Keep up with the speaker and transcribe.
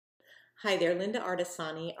Hi there, Linda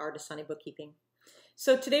Artesani Bookkeeping.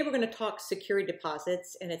 So today we're going to talk security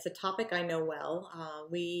deposits, and it's a topic I know well.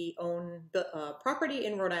 We own the property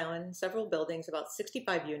in Rhode Island, several buildings, about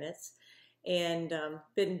 65 units, and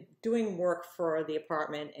been doing work for the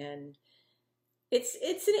apartment, and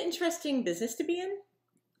it's an interesting business to be in.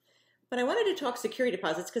 But I wanted to talk security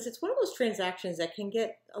deposits because it's one of those transactions that can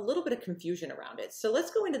get a little bit of confusion around it. So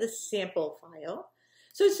let's go into the sample file.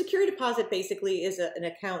 So a security deposit basically is an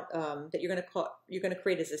account that you're going to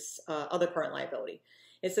create as this other current liability.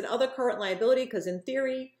 It's an other current liability because in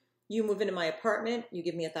theory, you move into my apartment, you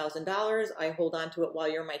give me $1,000, I hold on to it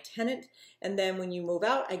while you're my tenant, and then when you move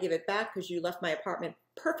out, I give it back because you left my apartment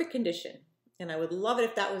perfect condition. And I would love it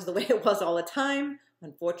if that was the way it was all the time.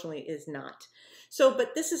 Unfortunately, it is not. So,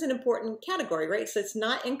 but this is an important category, right? So it's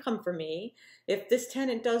not income for me. If this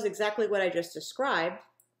tenant does exactly what I just described,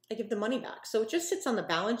 I give the money back. So it just sits on the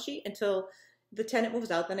balance sheet until the tenant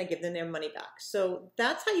moves out, then I give them their money back. So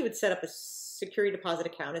that's how you would set up a security deposit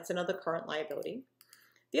account. It's another current liability.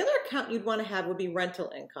 The other account you'd want to have would be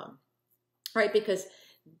rental income, right? Because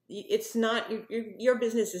it's not, your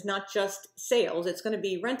business is not just sales, it's going to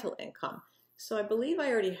be rental income. So I believe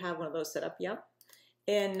I already have one of those set up, yep.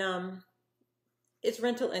 And it's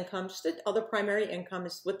rental income, just other primary income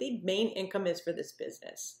is what the main income is for this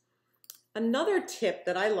business. Another tip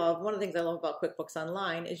that I love, one of the things I love about QuickBooks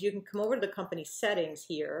Online is you can come over to the company settings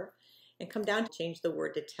here and come down to change the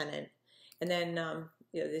word to tenant. And then,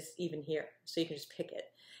 this even here, so you can just pick it.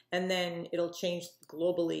 And then it'll change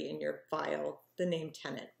globally in your file, the name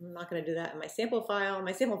tenant. I'm not gonna do that in my sample file.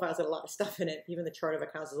 My sample file's got a lot of stuff in it. Even the chart of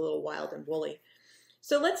accounts is a little wild and woolly.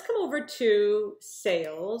 So let's come over to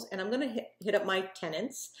sales, and I'm gonna hit up my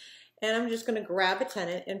tenants, and I'm just gonna grab a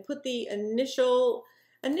tenant and put the initial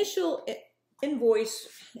invoice.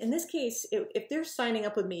 In this case, if they're signing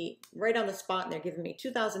up with me right on the spot and they're giving me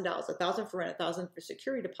 $2,000, $1,000 for rent, $1,000 for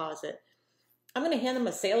security deposit, I'm going to hand them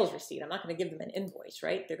a sales receipt. I'm not going to give them an invoice,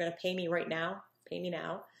 right? They're going to pay me right now, pay me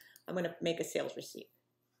now. I'm going to make a sales receipt.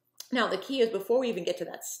 Now, the key is before we even get to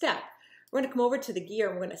that step, we're going to come over to the gear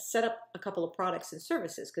and we're going to set up a couple of products and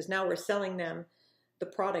services because now we're selling them. The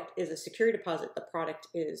product is a security deposit. The product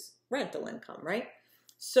is rental income, right?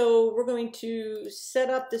 So we're going to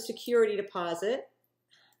set up the security deposit.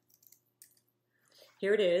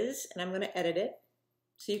 Here it is, and I'm going to edit it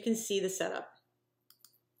so you can see the setup.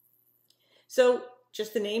 So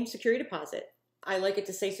just the name security deposit. I like it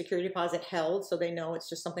to say security deposit held so they know it's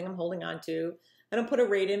just something I'm holding on to. I don't put a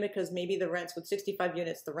rate in because maybe the rents with 65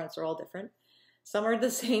 units, the rents are all different. Some are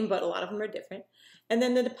the same, but a lot of them are different. And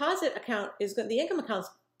then the deposit account is the income account's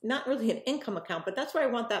not really an income account, but that's where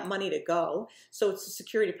I want that money to go. So it's a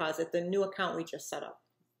security deposit, the new account we just set up.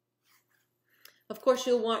 Of course,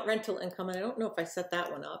 you'll want rental income, and I don't know if I set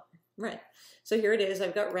that one up. Rent. So here it is.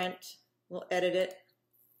 I've got rent. We'll edit it.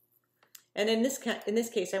 And in this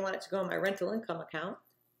case, I want it to go in my rental income account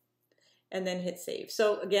and then hit save.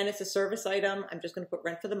 So again, it's a service item. I'm just going to put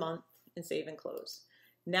rent for the month and save and close.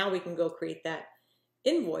 Now we can go create that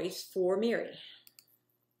invoice for Mary.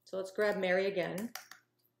 So let's grab Mary again.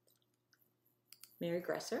 Mary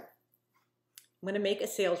Gresser. I'm going to make a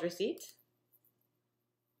sales receipt.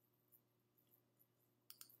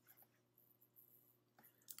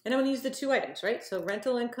 And I'm going to use the two items, right? So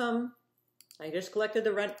rental income, I just collected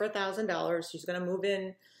the rent for $1,000. She's going to move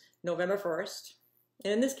in November 1st.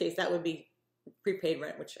 And in this case, that would be prepaid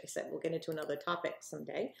rent, which I said we'll get into another topic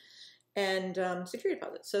someday. And security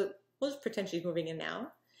deposit. So we'll just pretend she's moving in now.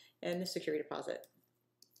 And the security deposit.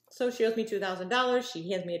 So she owes me $2,000.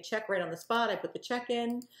 She hands me a check right on the spot. I put the check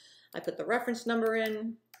in. I put the reference number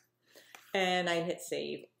in. And I hit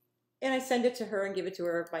save. And I send it to her and give it to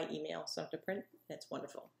her by email. So I have to print. That's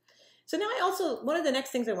wonderful. So now one of the next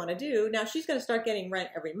things I want to do, now she's going to start getting rent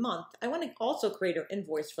every month. I want to also create her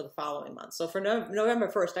invoice for the following month. So for November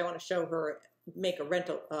 1st, I want to show her, make a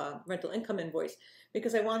rental income invoice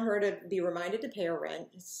because I want her to be reminded to pay her rent.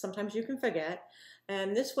 Sometimes you can forget.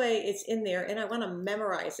 And this way it's in there, and I want to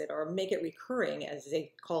memorize it or make it recurring, as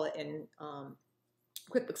they call it in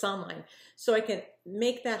QuickBooks Online. So I can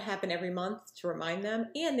make that happen every month to remind them,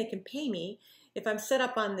 and they can pay me. If I'm set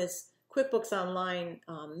up on this QuickBooks Online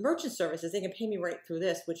merchant services, they can pay me right through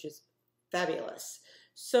this, which is fabulous.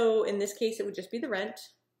 So in this case, it would just be the rent,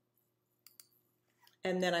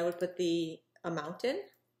 and then I would put the amount in,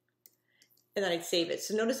 and then I'd save it.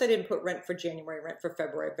 So notice I didn't put rent for January, rent for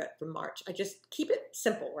February, rent for March. I just keep it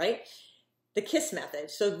simple, right? The KISS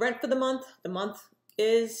method. So rent for the month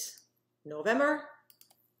is November.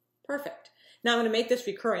 Perfect. Now I'm going to make this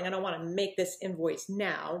recurring. I don't want to make this invoice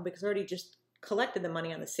now because I already just collected the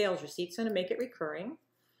money on the sales receipt. So I'm going to make it recurring.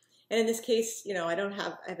 And in this case, you know, I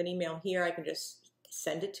have an email here. I can just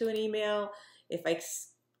send it to an email. If I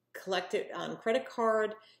collect it on credit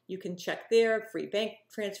card, you can check there. Free bank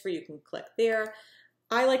transfer, you can click there.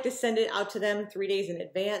 I like to send it out to them 3 days in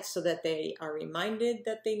advance so that they are reminded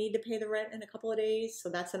that they need to pay the rent in a couple of days. So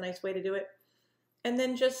that's a nice way to do it. And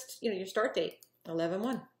then just, you know, your start date,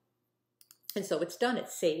 11/1. And so it's done,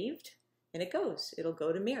 it's saved, and it goes. It'll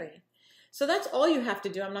go to Mary. So that's all you have to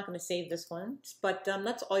do. I'm not going to save this one, but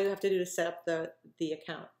that's all you have to do to set up the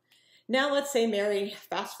account. Now let's say Mary,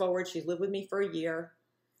 fast forward, she's lived with me for a year,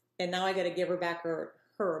 and now I got to give her back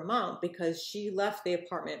her amount because she left the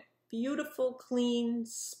apartment beautiful, clean,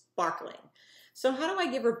 sparkling. So how do I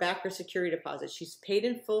give her back her security deposit? She's paid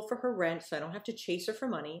in full for her rent, so I don't have to chase her for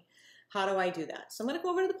money. How do I do that? So I'm going to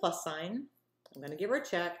go over to the plus sign. I'm going to give her a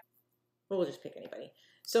check. Well, we'll just pick anybody.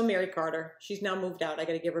 So Mary Carter, she's now moved out. I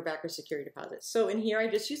got to give her back her security deposit. So in here, I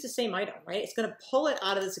just use the same item, right? It's going to pull it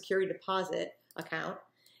out of the security deposit account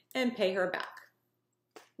and pay her back.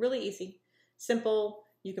 Really easy, simple.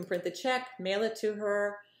 You can print the check, mail it to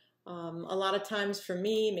her. A lot of times for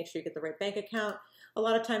me, make sure you get the right bank account. A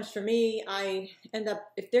lot of times for me, I end up,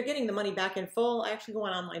 if they're getting the money back in full, I actually go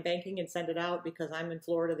on online banking and send it out because I'm in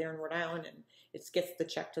Florida, they're in Rhode Island, and it gets the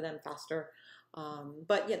check to them faster.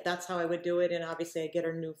 But yeah, that's how I would do it. And obviously I get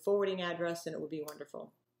her new forwarding address and it would be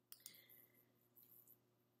wonderful.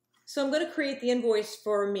 So I'm going to create the invoice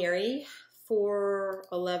for Mary for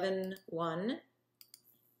 11/1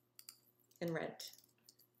 and rent.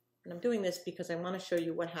 And I'm doing this because I want to show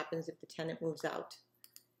you what happens if the tenant moves out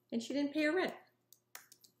and she didn't pay her rent.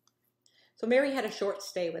 So Mary had a short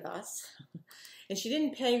stay with us and she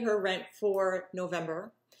didn't pay her rent for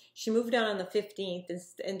November. She moved out on the 15th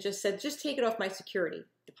and just said, just take it off my security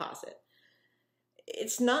deposit.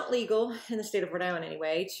 It's not legal in the state of Rhode Island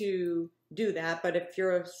anyway to do that, but if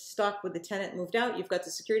you're stuck with the tenant moved out, you've got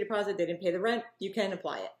the security deposit, they didn't pay the rent, you can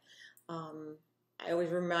apply it. I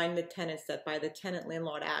always remind the tenants that by the Tenant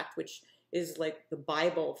Landlord Act, which is like the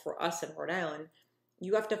Bible for us in Rhode Island,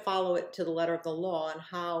 you have to follow it to the letter of the law and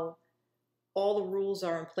how all the rules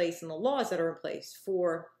are in place and the laws that are in place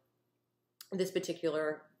for this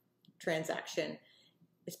particular transaction,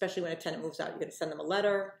 especially when a tenant moves out. You're going to send them a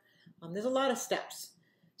letter. There's a lot of steps.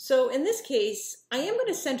 So in this case, I am going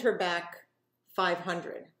to send her back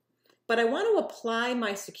 $500, but I want to apply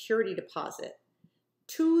my security deposit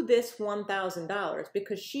to this $1,000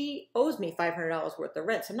 because she owes me $500 worth of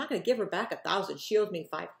rent. So I'm not going to give her back $1,000. She owes me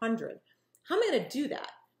 $500. How am I going to do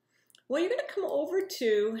that? Well, you're going to come over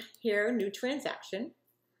to here, new transaction.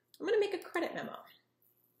 I'm going to make a credit memo.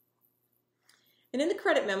 And in the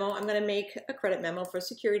credit memo, I'm going to make a credit memo for a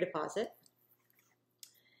security deposit.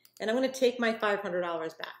 And I'm going to take my $500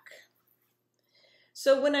 back.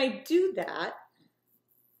 So when I do that,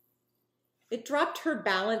 it dropped her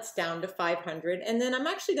balance down to $500. And then I'm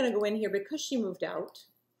actually going to go in here because she moved out.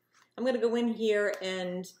 I'm going to go in here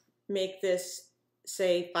and make this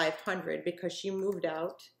say $500 because she moved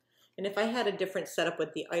out. And if I had a different setup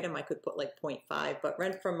with the item, I could put like 0.5, but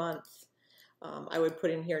rent per month, I would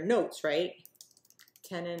put in here notes, right?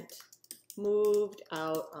 Tenant moved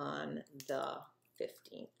out on the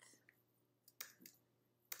 15th.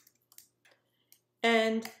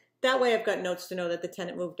 And that way I've got notes to know that the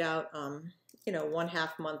tenant moved out, you know,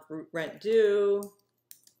 1/2 month rent due,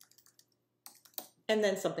 and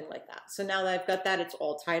then something like that. So now that I've got that, it's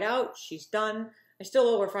all tied out. She's done. I still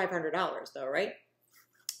owe her $500 though, right?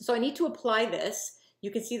 So I need to apply this.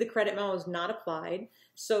 You can see the credit memo is not applied.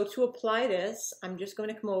 So to apply this, I'm just going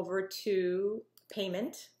to come over to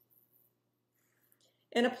payment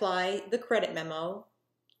and apply the credit memo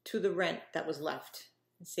to the rent that was left.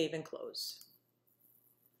 Save and close.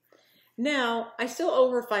 Now, I still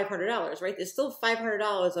owe her $500, right? There's still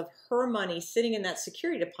 $500 of her money sitting in that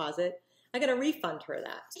security deposit. I got to refund her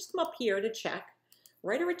that. Just come up here to check,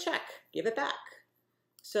 write her a check, give it back.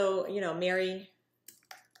 So, you know, Mary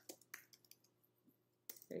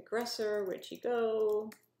Gresser, where'd she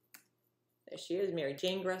go? There she is, Mary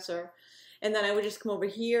Jane Gresser. And then I would just come over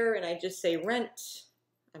here and I just say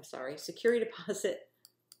security deposit.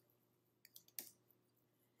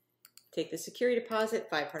 Take the security deposit,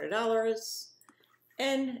 $500,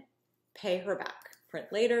 and pay her back. Print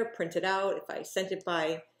later, print it out. If I sent it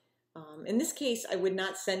by, in this case, I would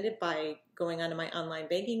not send it by going onto my online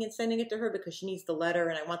banking and sending it to her because she needs the letter,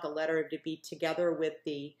 and I want the letter to be together with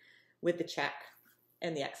the check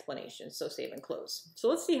and the explanation. So save and close. So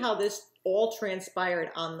let's see how this all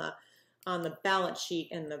transpired on the balance sheet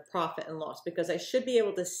and the profit and loss, because I should be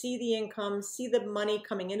able to see the income, see the money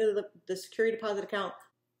coming into the security deposit account.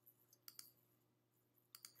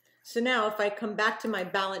 So now if I come back to my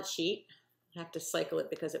balance sheet, I have to cycle it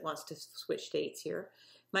because it wants to switch dates here.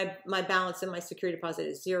 My balance in my security deposit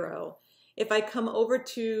is 0. If I come over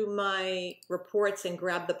to my reports and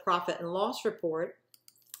grab the profit and loss report,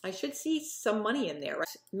 I should see some money in there, right?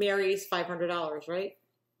 Mary's $500, right?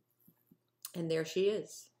 And there she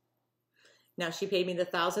is. Now she paid me the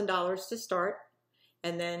 $1,000 to start,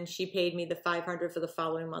 and then she paid me the $500 for the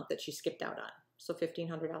following month that she skipped out on. So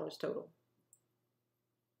 $1,500 total.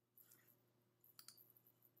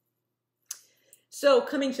 So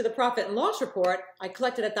coming to the profit and loss report, I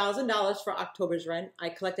collected $1,000 for October's rent. I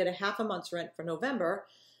collected a half a month's rent for November.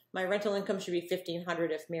 My rental income should be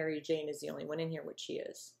 $1,500 if Mary Jane is the only one in here, which she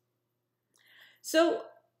is. So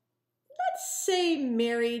let's say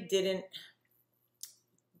Mary didn't,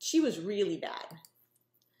 she was really bad.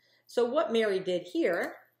 So what Mary did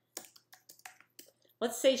here,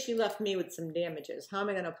 let's say she left me with some damages. How am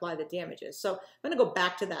I going to apply the damages? So I'm going to go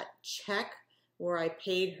back to that check where I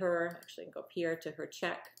paid her, actually go up here to her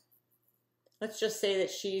check. Let's just say that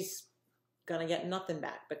she's gonna get nothing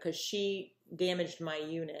back because she damaged my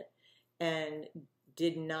unit and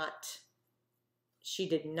she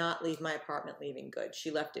did not leave my apartment leaving good. She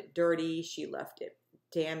left it dirty, she left it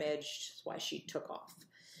damaged, that's why she took off.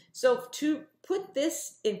 So to put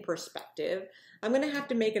this in perspective, I'm gonna have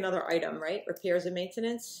to make another item, right? Repairs and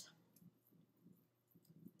maintenance.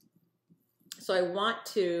 So I want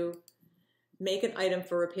to make an item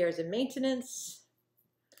for repairs and maintenance,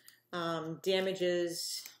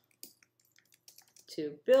 damages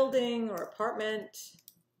to building or apartment,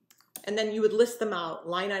 and then you would list them out,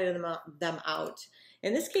 line item them out.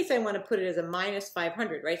 In this case, I want to put it as a minus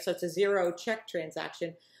 500, right? So it's a 0 check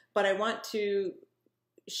transaction, but I want to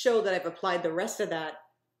show that I've applied the rest of that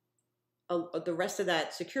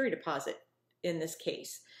security deposit in this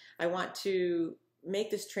case. I want to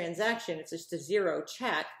make this transaction, it's just a 0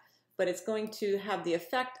 check, but it's going to have the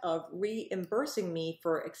effect of reimbursing me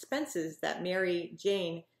for expenses that Mary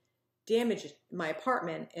Jane damaged my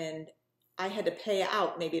apartment, and I had to pay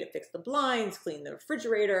out maybe to fix the blinds, clean the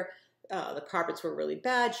refrigerator, the carpets were really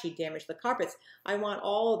bad, she damaged the carpets. I want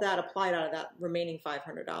all of that applied out of that remaining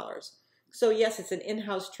 $500. So yes, it's an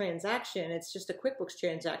in-house transaction, it's just a QuickBooks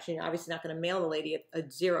transaction. You're obviously not going to mail the lady a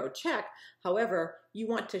 0 check. However, you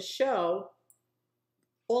want to show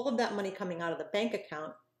all of that money coming out of the bank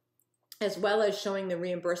account, as well as showing the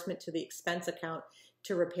reimbursement to the expense account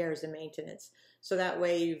to repairs and maintenance. So that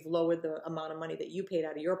way you've lowered the amount of money that you paid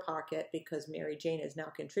out of your pocket because Mary Jane has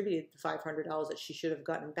now contributed the $500 that she should have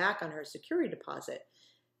gotten back on her security deposit.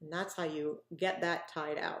 And that's how you get that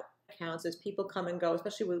tied out. Accounts as people come and go,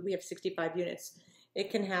 especially when we have 65 units.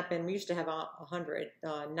 It can happen. We used to have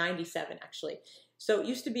 97 actually. So it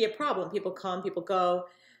used to be a problem. People come, people go.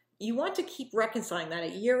 You want to keep reconciling that.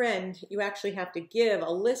 At year end, you actually have to give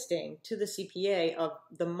a listing to the CPA of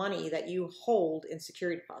the money that you hold in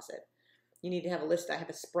security deposit. You need to have a list. I have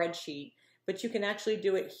a spreadsheet, but you can actually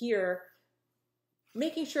do it here,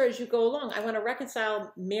 making sure as you go along. I want to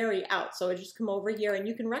reconcile Mary out. So I just come over here and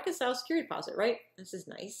you can reconcile security deposit, right? This is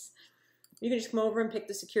nice. You can just come over and pick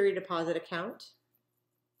the security deposit account.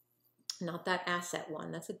 Not that asset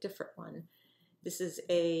one, that's a different one. This is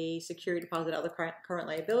a security deposit out of the current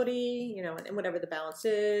liability, you know, and whatever the balance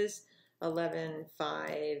is,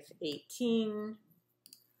 11,518.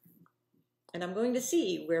 And I'm going to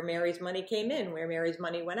see where Mary's money came in, where Mary's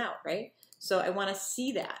money went out, right? So I want to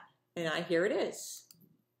see that, and here it is.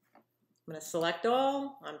 I'm going to select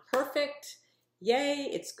all. I'm perfect. Yay,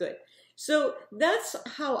 it's good. So that's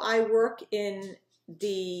how I work in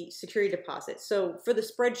the security deposit. So for the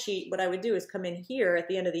spreadsheet, what I would do is come in here at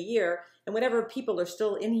the end of the year, and whatever people are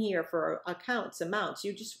still in here for accounts, amounts,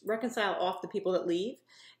 you just reconcile off the people that leave,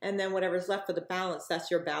 and then whatever's left for the balance,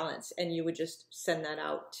 that's your balance, and you would just send that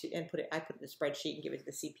out to, and I put it in the spreadsheet and give it to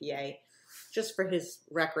the CPA just for his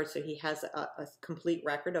record, so he has a complete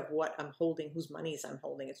record of what I'm holding, whose monies I'm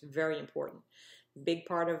holding. It's very important. Big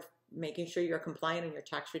part of making sure you're compliant on your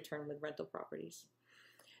tax return with rental properties.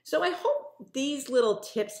 So I hope these little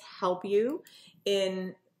tips help you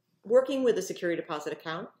in working with a security deposit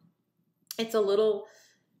account. It's a little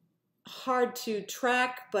hard to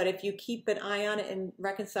track, but if you keep an eye on it and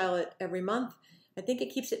reconcile it every month, I think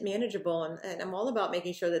it keeps it manageable. And I'm all about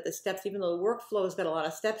making sure that the steps, even though the workflow's got a lot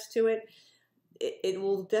of steps to it, it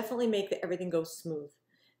will definitely make everything go smooth.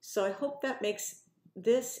 So I hope that makes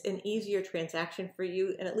this an easier transaction for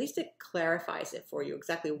you, and at least it clarifies it for you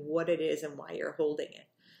exactly what it is and why you're holding it.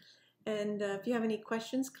 And if you have any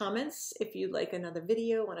questions, comments, if you'd like another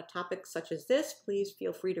video on a topic such as this, please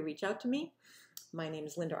feel free to reach out to me. My name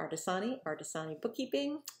is Linda Artesani, Artesani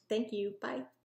Bookkeeping. Thank you. Bye.